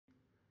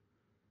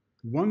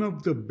One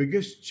of the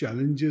biggest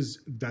challenges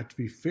that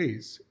we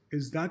face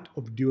is that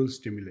of dual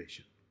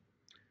stimulation.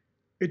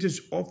 It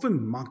is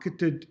often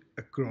marketed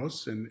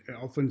across and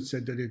often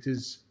said that it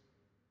is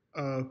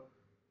a,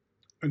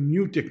 a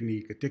new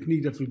technique, a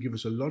technique that will give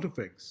us a lot of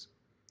eggs.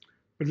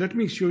 But let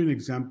me show you an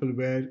example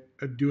where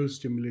a dual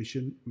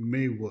stimulation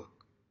may work.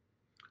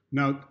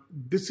 Now,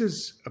 this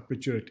is a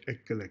picture at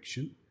egg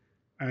collection,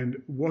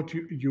 and what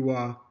you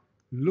are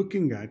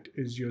looking at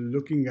is you're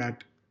looking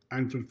at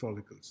antral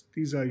follicles.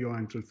 These are your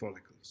antral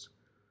follicles.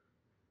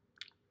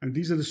 And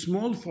these are the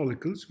small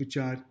follicles which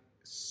are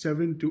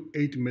 7 to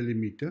 8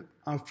 millimeter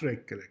after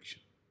egg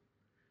collection.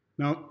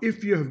 Now,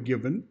 if you have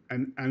given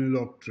an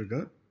analog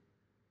trigger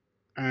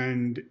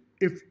and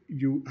if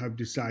you have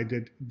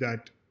decided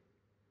that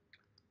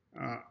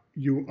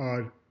you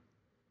are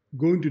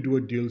going to do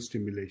a dual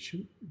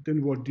stimulation,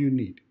 then what do you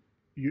need?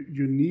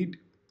 You need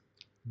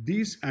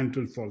these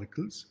antral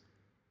follicles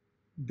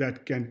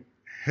that can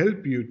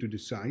help you to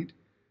decide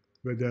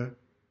whether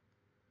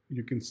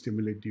you can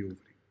stimulate the ovary.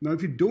 Now,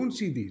 if you don't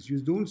see these, you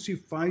don't see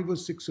 5 or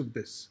 6 of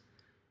this,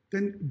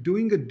 then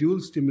doing a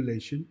dual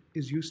stimulation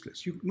is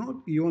useless.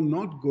 You're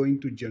not going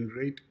to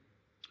generate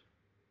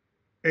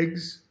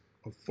eggs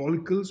or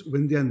follicles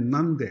when there are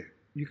none there.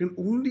 You can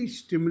only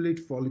stimulate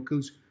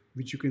follicles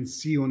which you can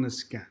see on a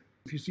scan.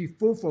 If you see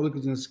 4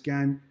 follicles on a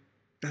scan,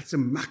 that's the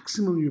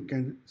maximum you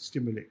can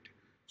stimulate.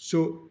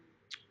 So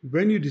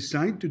when you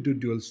decide to do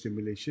dual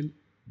stimulation,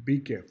 be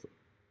careful.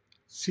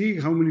 See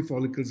how many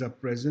follicles are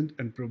present,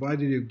 and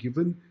provided you're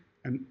given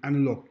an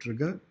analog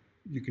trigger,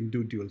 you can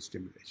do dual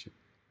stimulation.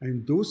 And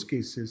in those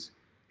cases,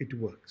 it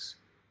works.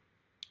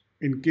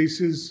 In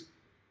cases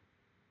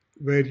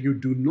where you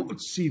do not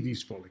see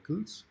these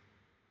follicles,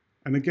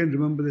 and again,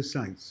 remember the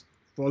size,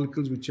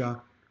 follicles which are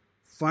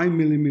 5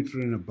 millimeter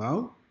and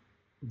above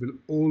will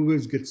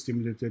always get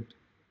stimulated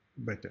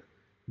better.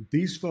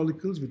 These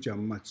follicles, which are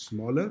much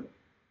smaller,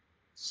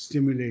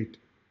 stimulate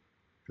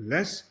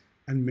less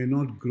and may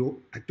not grow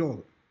at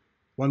all.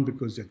 One,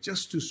 because they're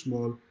just too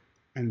small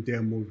and they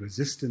are more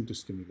resistant to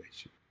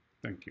stimulation.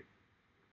 Thank you.